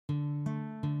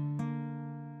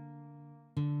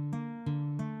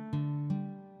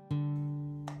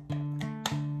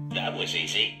that was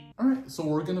easy. All right, so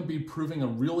we're going to be proving a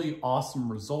really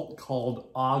awesome result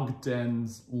called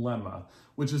Ogden's lemma,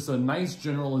 which is a nice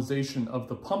generalization of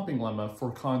the pumping lemma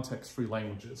for context-free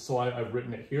languages. So I've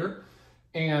written it here,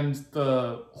 and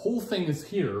the whole thing is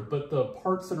here, but the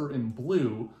parts that are in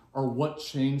blue are what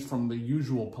changed from the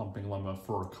usual pumping lemma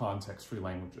for context-free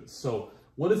languages. So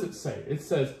what does it say? It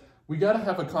says, we got to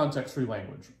have a context-free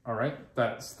language, all right?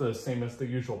 That's the same as the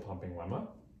usual pumping lemma.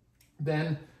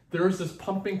 Then there's this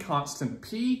pumping constant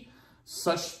p,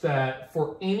 such that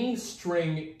for any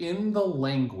string in the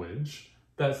language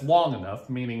that's long enough,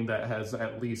 meaning that has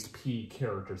at least p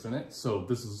characters in it, so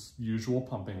this is usual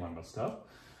pumping lemma stuff.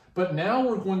 But now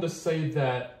we're going to say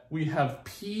that we have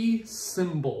p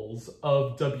symbols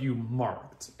of w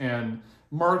marked, and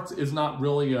marked is not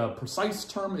really a precise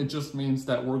term, it just means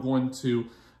that we're going to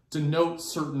denote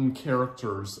certain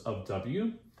characters of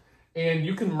w. And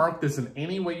you can mark this in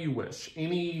any way you wish,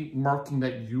 any marking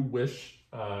that you wish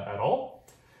at all.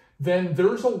 Then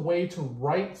there's a way to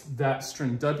write that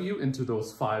string w into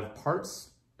those 5 parts,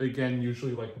 again,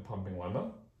 usually like the pumping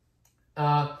lemma,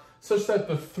 such that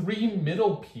the 3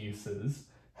 middle pieces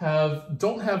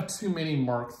don't have too many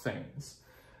marked things.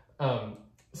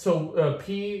 So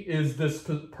p is this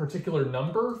particular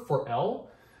number for L.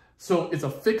 So it's a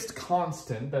fixed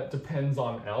constant that depends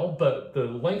on L, but the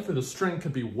length of the string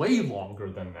could be way longer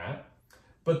than that.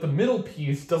 But the middle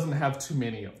piece doesn't have too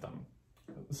many of them.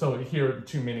 So here,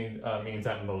 too many means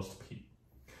at most p.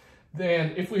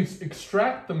 Then if we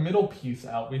extract the middle piece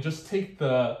out, we just take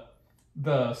the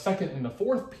second and the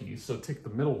fourth piece, so take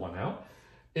the middle one out.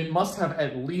 It must have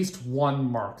at least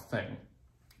one marked thing.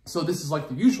 So this is like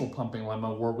the usual pumping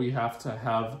lemma where we have to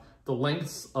have the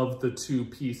lengths of the 2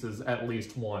 pieces at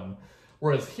least one.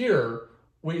 Whereas here,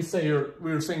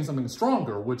 we're saying something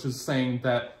stronger, which is saying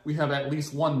that we have at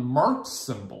least one marked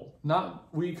symbol.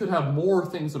 We could have more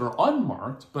things that are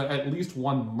unmarked, but at least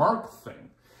one marked thing.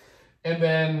 And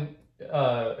then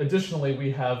additionally,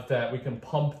 we have that we can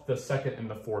pump the second and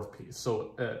the fourth piece.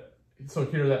 So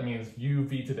here that means u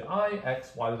v to the I,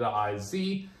 x y to the I,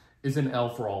 z is in L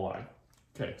for all I.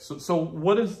 Okay, so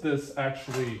what does this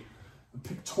actually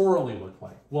pictorially look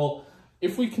like? Well,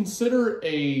 if we consider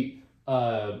a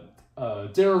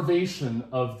derivation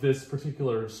of this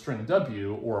particular string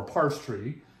w, or a parse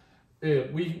tree,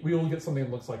 we will get something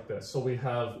that looks like this. So we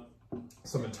have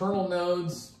some internal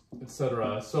nodes,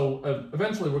 etc. So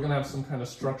eventually we're going to have some kind of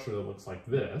structure that looks like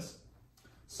this.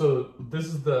 So this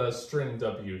is the string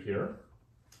w here.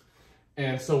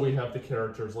 And so we have the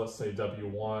characters, let's say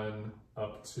w1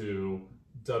 up to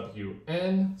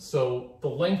wn. So the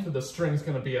length of the string is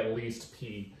going to be at least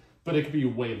p, but it could be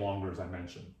way longer, as I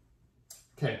mentioned.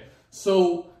 Okay,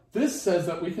 so this says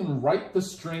that we can write the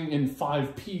string in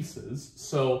 5 pieces.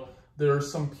 So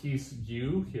there's some piece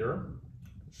u here.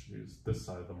 I should use this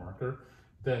side of the marker.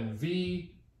 Then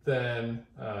v, then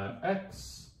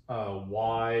x,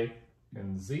 y,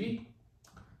 and z.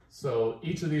 So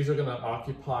each of these are going to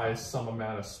occupy some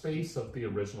amount of space of the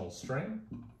original string.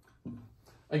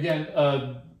 Again,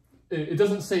 it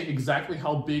doesn't say exactly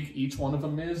how big each one of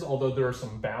them is, although there are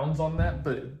some bounds on that,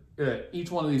 but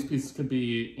each one of these pieces could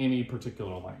be any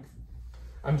particular length.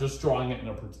 I'm just drawing it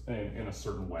in a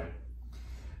certain way.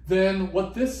 Then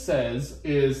what this says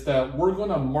is that we're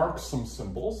going to mark some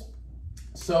symbols.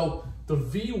 So the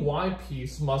vy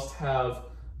piece must have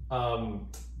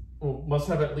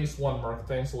at least one marked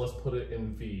thing, so let's put it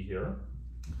in v here.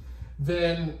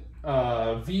 Then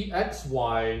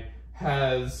vxy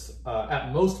has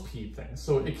at most p things,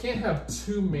 so it can't have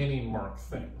too many marked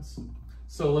things.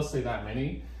 So let's say that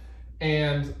many,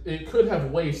 and it could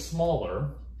have way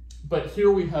smaller, but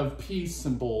here we have p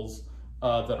symbols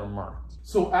that are marked.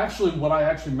 So actually what I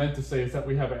actually meant to say is that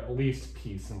we have at least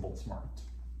p symbols marked,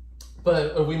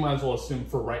 but we might as well assume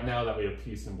for right now that we have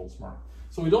p symbols marked.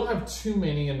 So we don't have too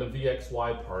many in the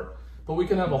vxy part, but we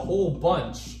can have a whole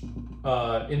bunch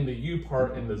in the u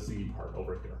part and the z part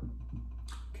over here.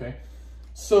 Okay,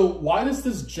 so why does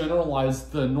this generalize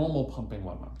the normal pumping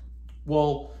lemma?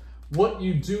 Well, what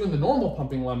you do in the normal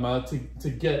pumping lemma to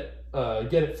get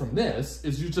it from this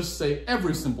is you just say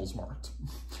every symbol's marked.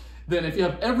 Then if you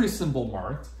have every symbol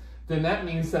marked, then that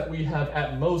means that we have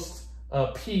at most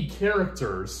p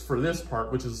characters for this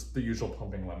part, which is the usual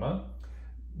pumping lemma.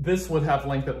 This would have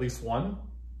length at least 1,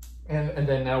 and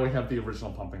then now we have the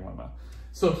original pumping lemma.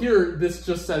 So here, this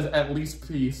just says at least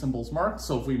p symbols marked,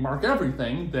 so if we mark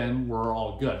everything, then we're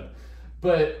all good.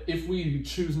 But if we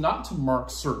choose not to mark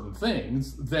certain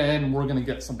things, then we're going to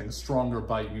get something stronger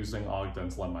by using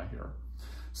Ogden's lemma here.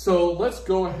 So let's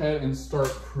go ahead and start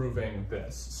proving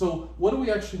this. So what do we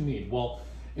actually need? Well,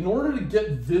 in order to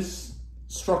get this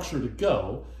structure to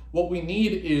go, what we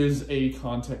need is a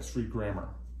context-free grammar.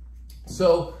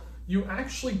 So you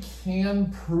actually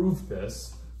can prove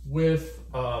this with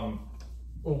a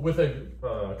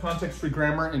context-free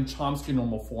grammar in Chomsky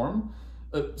normal form.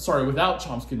 Without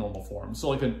Chomsky normal form. So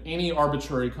like any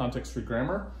arbitrary context-free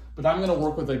grammar, but I'm gonna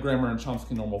work with a grammar in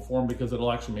Chomsky normal form because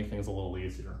it'll actually make things a little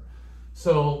easier.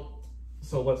 So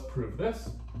let's prove this.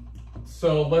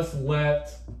 So let's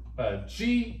let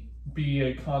G be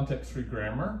a context-free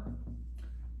grammar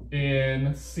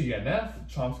in CNF,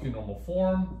 Chomsky normal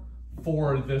form,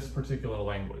 for this particular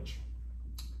language.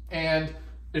 And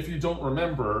if you don't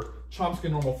remember, Chomsky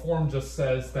normal form just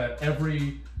says that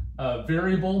every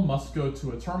variable must go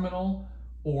to a terminal,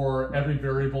 or every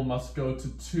variable must go to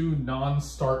two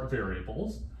non-start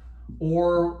variables,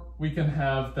 or we can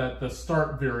have that the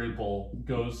start variable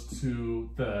goes to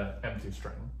the empty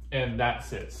string, and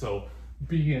that's it. So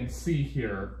B and C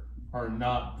here are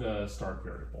not the start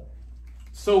variable.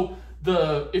 So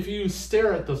if you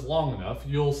stare at this long enough,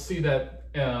 you'll see that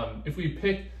if we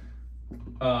pick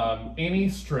any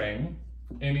string,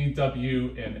 any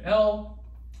W in L,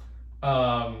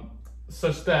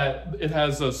 such that it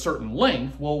has a certain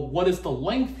length, well, what is the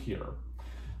length here?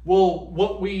 Well,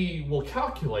 what we will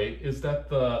calculate is that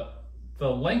the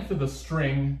length of the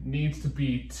string needs to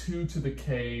be 2 to the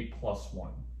k plus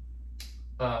 1.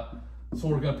 So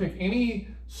we're going to pick any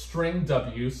string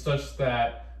W such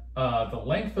that the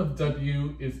length of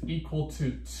W is equal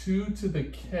to 2 to the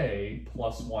k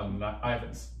plus 1. I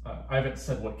haven't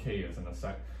said what k is in a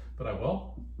sec, but I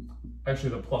will. Actually,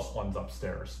 the plus 1's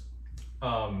upstairs,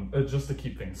 just to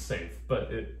keep things safe.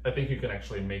 But I think you can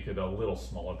actually make it a little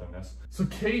smaller than this. So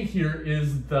k here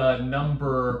is the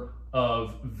number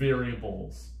of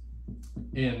variables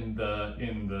in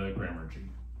the grammar G.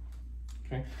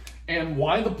 Okay, and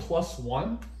why the plus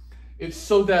 1? It's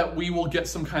so that we will get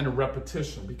some kind of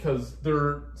repetition, because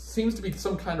there seems to be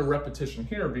some kind of repetition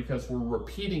here because we're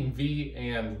repeating V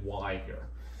and Y here.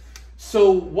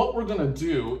 So what we're gonna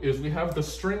do is we have the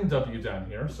string W down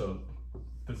here. So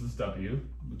this is W,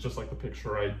 just like the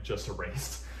picture I just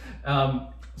erased.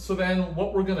 So then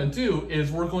what we're gonna do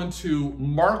is we're going to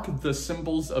mark the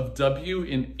symbols of W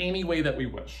in any way that we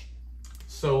wish.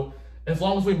 So as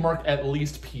long as we mark at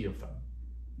least P of them.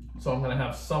 So I'm gonna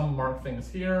have some marked things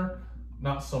here,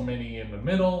 not so many in the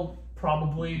middle,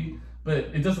 probably, but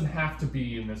it doesn't have to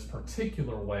be in this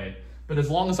particular way. But as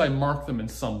long as I mark them in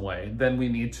some way, then we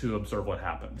need to observe what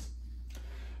happens.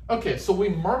 Okay, so we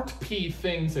marked P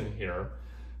things in here.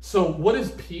 So what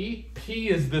is P? P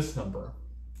is this number.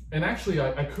 And actually,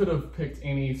 I could have picked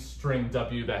any string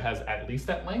W that has at least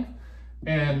that length,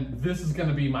 and this is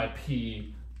gonna be my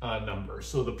P number.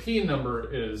 So the P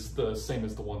number is the same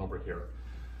as the one over here.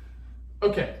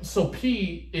 Okay, so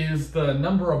P is the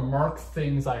number of marked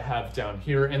things I have down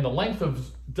here, and the length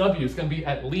of W is going to be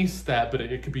at least that, but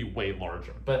it could be way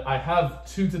larger. But I have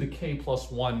 2 to the k plus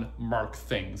 1 marked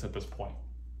things at this point.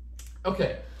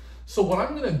 Okay, so what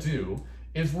I'm going to do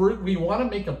is we want to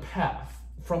make a path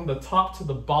from the top to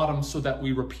the bottom so that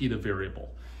we repeat a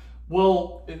variable.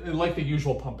 Well, like the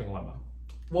usual pumping lemma.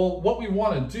 Well, what we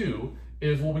want to do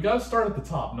is, we got to start at the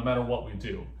top no matter what we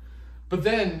do. But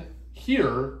then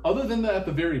here, other than that at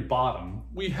the very bottom,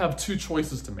 we have two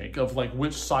choices to make of like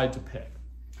which side to pick.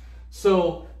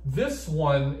 So this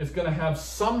one is going to have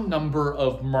some number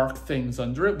of marked things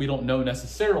under it. We don't know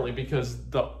necessarily because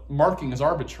the marking is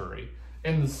arbitrary.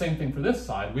 And the same thing for this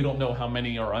side. We don't know how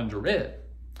many are under it.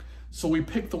 So we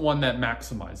pick the one that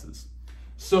maximizes.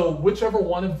 So whichever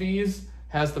one of these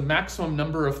has the maximum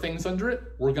number of things under it,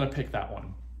 we're going to pick that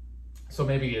one. So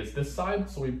maybe it's this side,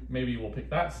 so maybe we'll pick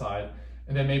that side.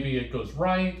 And then maybe it goes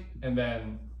right, and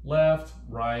then left,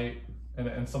 right,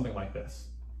 and something like this.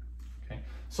 Okay,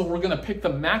 so we're gonna pick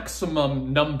the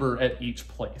maximum number at each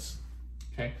place.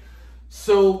 Okay,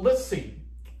 so let's see.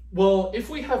 Well, if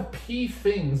we have P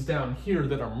things down here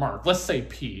that are marked, let's say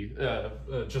P,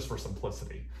 just for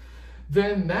simplicity,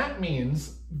 then that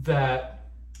means that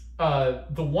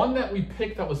the one that we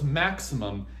picked that was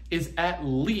maximum is at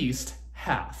least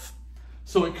half.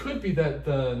 So it could be that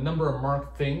the number of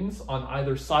marked things on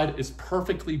either side is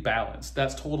perfectly balanced.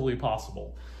 That's totally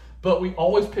possible. But we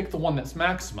always pick the one that's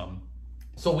maximum.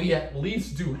 So we at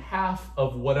least do half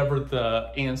of whatever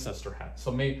the ancestor had.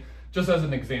 So just as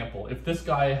an example, if this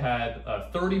guy had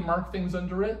 30 marked things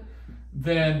under it,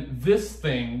 then this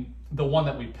thing, the one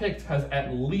that we picked, has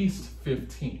at least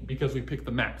 15 because we picked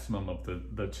the maximum of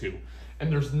the two. And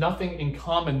there's nothing in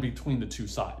common between the two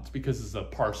sides because it's a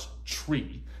parse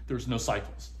tree. There's no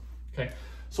cycles. Okay,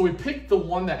 so we picked the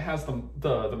one that has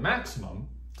the maximum,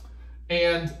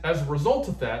 and as a result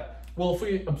of that, well, if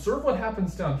we observe what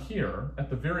happens down here at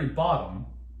the very bottom,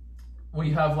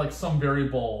 we have like some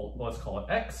variable, let's call it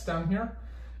x down here,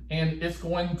 and it's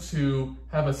going to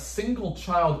have a single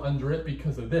child under it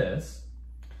because of this,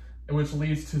 which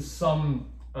leads to some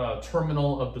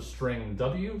terminal of the string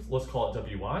w, let's call it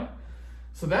wi.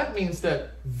 So that means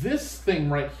that this thing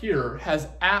right here has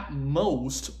at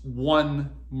most one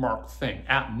marked thing,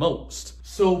 at most.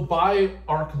 So by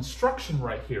our construction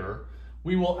right here,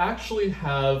 we will actually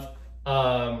have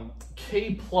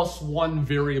k plus 1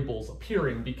 variables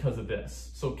appearing because of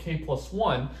this. So k plus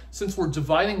 1, since we're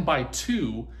dividing by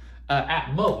 2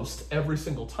 at most every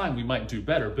single time, we might do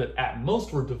better, but at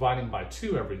most we're dividing by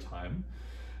 2 every time.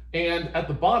 And at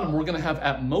the bottom, we're going to have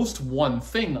at most one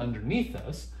thing underneath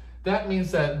us. That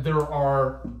means that there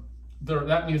are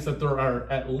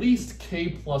at least k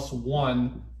plus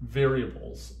 1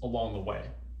 variables along the way.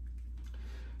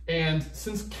 And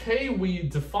since k we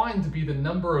define to be the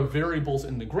number of variables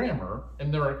in the grammar,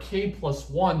 and there are k plus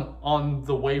 1 on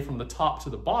the way from the top to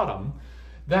the bottom,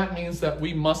 that means that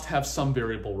we must have some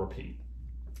variable repeat,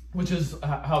 which is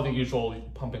how the usual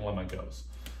pumping lemma goes.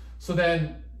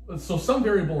 So some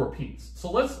variable repeats.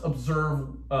 So let's observe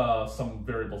some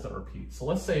variables that repeat. So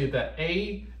let's say that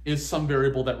a is some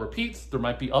variable that repeats. There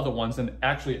might be other ones, and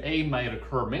actually a might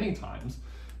occur many times,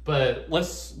 but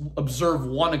let's observe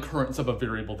one occurrence of a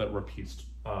variable that repeats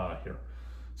here.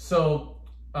 So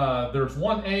there's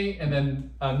one a, and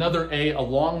then another a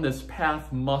along this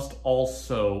path must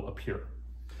also appear.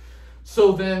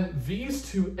 So then these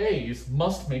two a's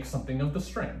must make something of the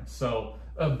string. So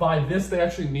by this, they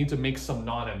actually need to make some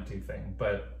non-empty thing,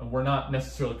 but we're not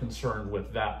necessarily concerned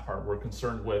with that part. We're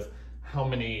concerned with how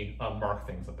many marked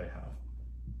things that they have.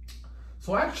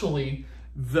 So actually,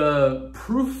 the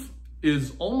proof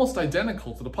is almost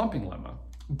identical to the pumping lemma,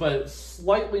 but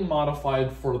slightly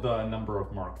modified for the number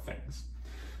of marked things.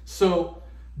 So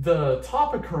the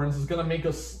top occurrence is going to make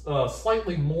us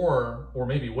slightly more, or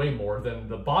maybe way more, than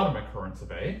the bottom occurrence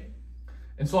of A.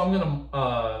 And so I'm going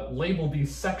to label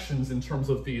these sections in terms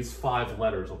of these 5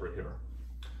 letters over here.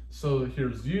 So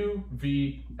here's U,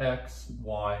 V, X,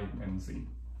 Y, and Z.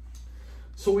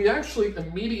 So we actually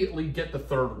immediately get the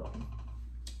third one,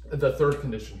 the third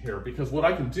condition here, because what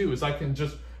I can do is I can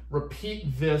just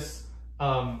repeat this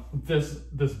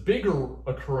this bigger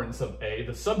occurrence of A,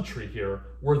 the subtree here,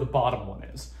 where the bottom one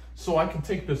is. So I can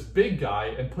take this big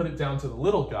guy and put it down to the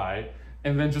little guy,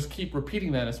 and then just keep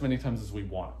repeating that as many times as we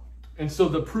want. And so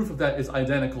the proof of that is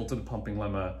identical to the pumping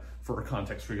lemma for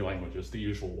context-free languages, the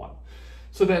usual one.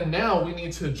 So then now we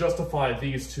need to justify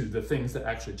these two, the things that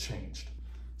actually changed.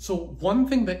 So one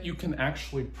thing that you can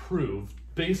actually prove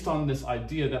based on this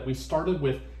idea that we started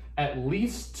with at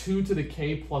least 2 to the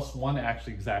k plus 1,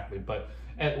 actually exactly, but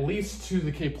at least 2 to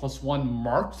the k plus 1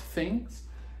 marked things,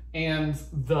 and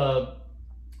at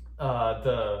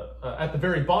the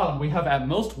very bottom we have at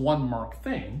most one marked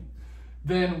thing,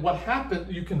 then what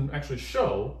happened, you can actually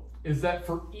show, is that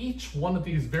for each one of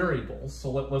these variables, so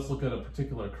let's look at a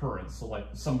particular occurrence. So like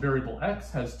some variable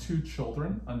x has 2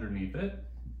 children underneath it,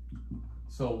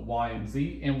 so y and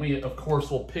z, and we of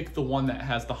course will pick the one that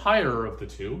has the higher of the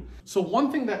 2. So one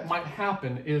thing that might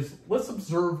happen is, let's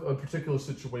observe a particular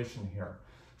situation here.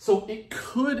 So it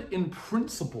could in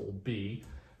principle be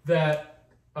that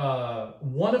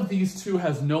one of these 2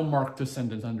 has no marked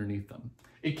descendants underneath them.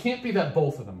 It can't be that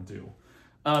both of them do.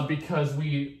 Because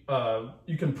you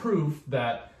can prove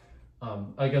that,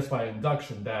 I guess by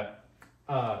induction, that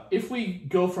if we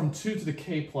go from 2 to the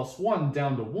k plus 1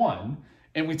 down to 1,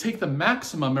 and we take the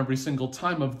maximum every single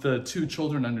time of the 2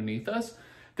 children underneath us,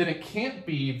 then it can't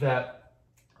be that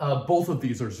both of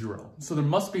these are 0. So there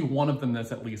must be one of them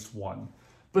that's at least 1.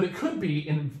 But it could be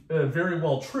very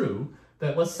well true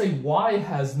that, let's say y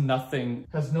has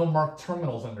no marked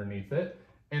terminals underneath it,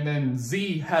 and then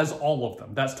Z has all of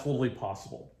them. That's totally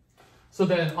possible. So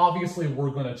then obviously we're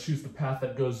going to choose the path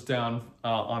that goes down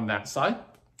on that side.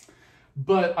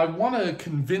 But I want to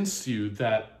convince you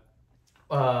that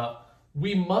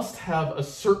we must have a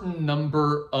certain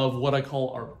number of what I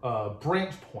call our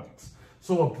branch points.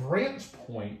 So a branch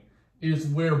point is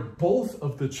where both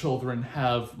of the children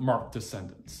have marked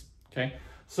descendants. Okay,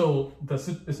 so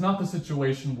it's not the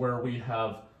situation where we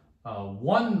have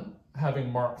one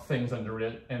having marked things under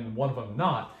it and one of them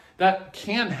not. That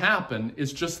can happen.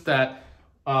 It's just that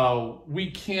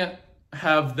we can't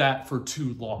have that for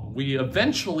too long. We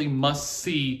eventually must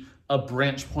see a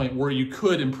branch point where you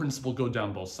could in principle go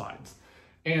down both sides.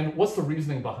 And what's the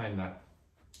reasoning behind that?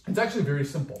 It's actually very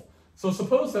simple. So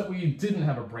suppose that we didn't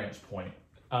have a branch point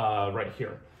right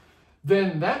here.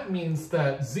 Then that means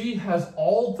that Z has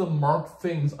all the marked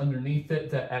things underneath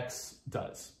it that X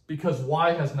does, because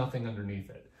Y has nothing underneath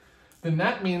it. then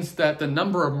that means that the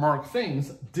number of marked things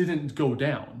didn't go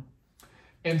down.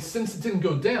 And since it didn't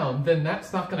go down, then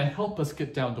that's not going to help us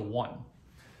get down to 1.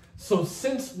 So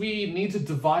since we need to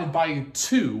divide by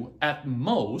 2 at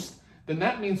most, then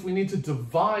that means we need to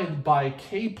divide by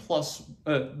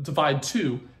divide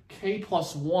 2 k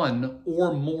plus 1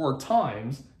 or more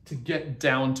times to get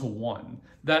down to 1.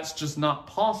 That's just not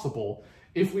possible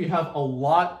if we have a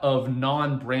lot of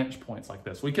non-branch points like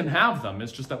this. We can have them,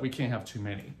 it's just that we can't have too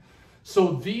many.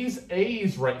 So these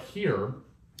A's right here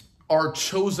are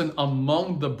chosen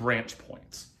among the branch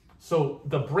points. So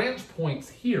the branch points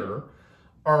here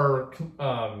are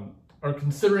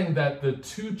considering that the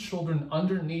 2 children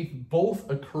underneath both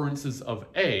occurrences of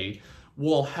A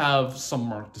will have some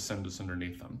marked descendants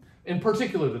underneath them. In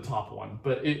particular, the top one,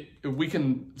 but we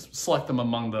can select them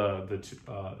among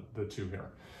the two here.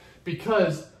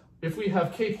 Because if we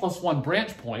have k plus 1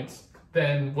 branch points,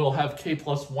 then we'll have k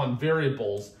plus 1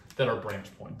 variables that are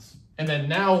branch points. And then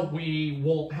now we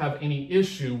won't have any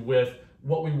issue with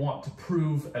what we want to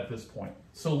prove at this point.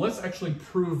 So let's actually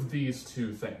prove these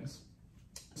 2 things.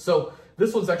 So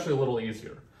this one's actually a little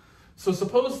easier. So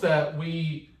suppose that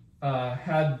we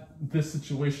had this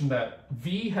situation that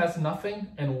V has nothing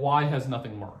and Y has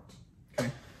nothing marked.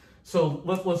 Okay, so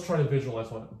let's try to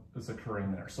visualize what is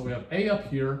occurring there. So we have A up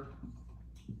here,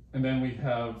 and then we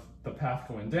have the path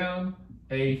going down,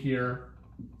 A here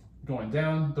going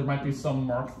down. There might be some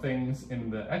marked things in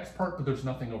the X part, but there's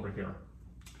nothing over here.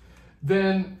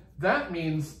 Then that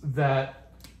means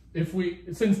that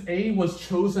since A was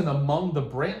chosen among the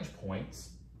branch points,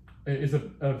 is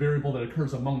a variable that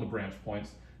occurs among the branch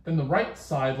points, then the right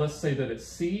side, let's say that it's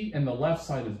C and the left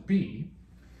side is B,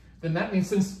 then that means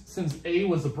since A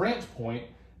was a branch point,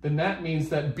 then that means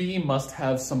that B must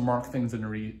have some marked things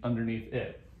underneath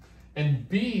it. And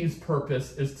B's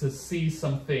purpose is to see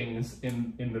some things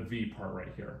in the V part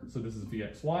right here. So this is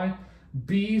VXY.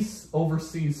 B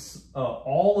oversees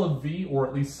all of V, or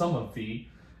at least some of V,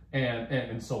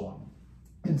 and so on.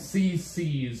 And C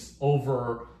sees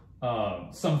over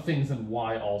some things in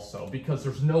Y also, because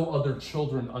there's no other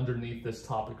children underneath this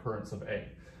top occurrence of A.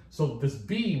 So this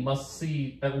B must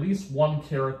see at least one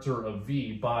character of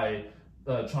V by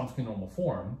Chomsky normal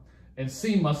form, and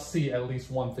C must see at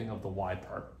least one thing of the Y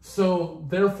part. So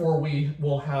therefore we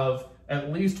will have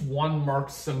at least one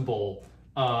marked symbol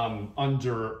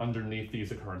underneath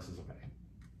these occurrences of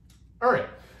A. All right,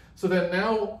 so then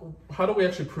now how do we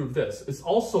actually prove this? It's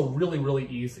also really, really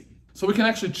easy. So we can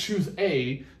actually choose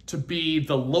A to be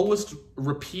the lowest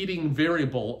repeating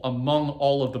variable among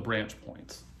all of the branch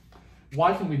points.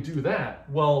 Why can we do that?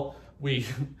 Well,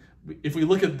 if we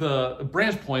look at the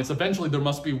branch points, eventually there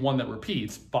must be one that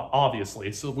repeats, but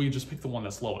obviously, so we just pick the one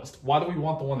that's lowest. Why do we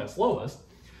want the one that's lowest?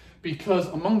 Because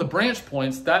among the branch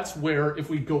points, that's where if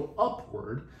we go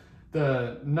upward,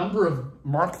 the number of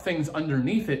marked things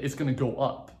underneath it is going to go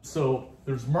up. So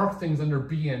there's marked things under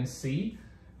B and C,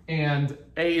 and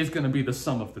A is going to be the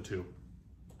sum of the 2.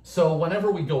 So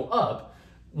whenever we go up,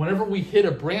 whenever we hit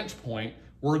a branch point,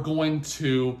 we're going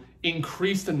to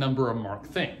increase the number of marked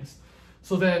things.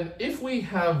 So then if we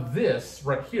have this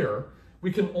right here,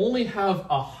 we can only have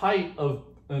a height of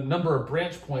a number of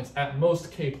branch points at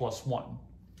most k plus 1.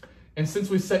 And since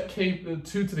we set 2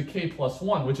 to the k plus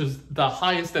 1, which is the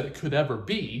highest that it could ever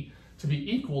be, to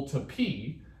be equal to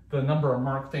P, the number of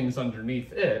marked things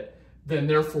underneath it, then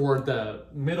therefore the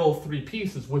middle 3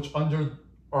 pieces, which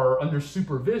are under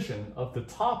supervision of the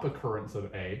top occurrence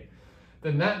of A,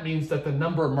 then that means that the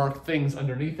number of marked things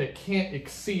underneath it can't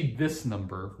exceed this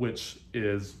number, which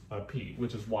is P,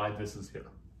 which is why this is here.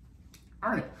 All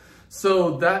right,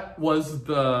 so that was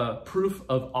the proof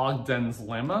of Ogden's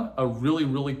lemma, a really,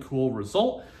 really cool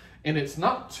result. And it's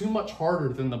not too much harder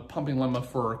than the pumping lemma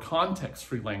for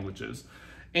context-free languages.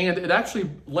 And it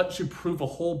actually lets you prove a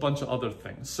whole bunch of other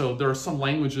things. So there are some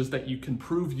languages that you can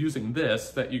prove using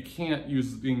this that you can't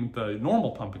using the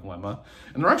normal pumping lemma.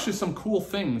 And there are actually some cool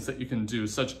things that you can do,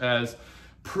 such as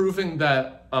proving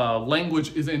that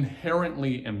language is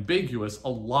inherently ambiguous a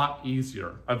lot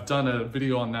easier. I've done a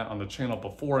video on that on the channel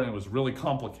before, and it was really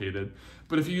complicated.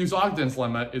 But if you use Ogden's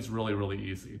lemma, it's really, really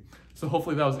easy. So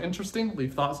hopefully that was interesting.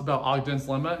 Leave thoughts about Ogden's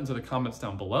lemma into the comments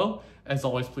down below. As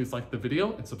always, please like the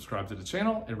video and subscribe to the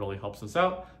channel. It really helps us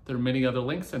out. There are many other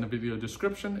links in the video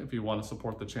description if you want to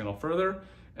support the channel further.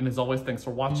 And as always, thanks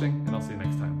for watching, and I'll see you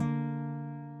next time.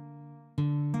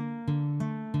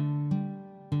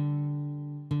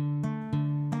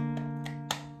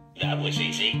 That was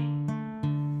easy.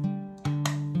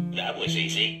 That was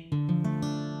easy.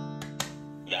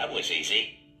 That was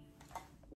easy.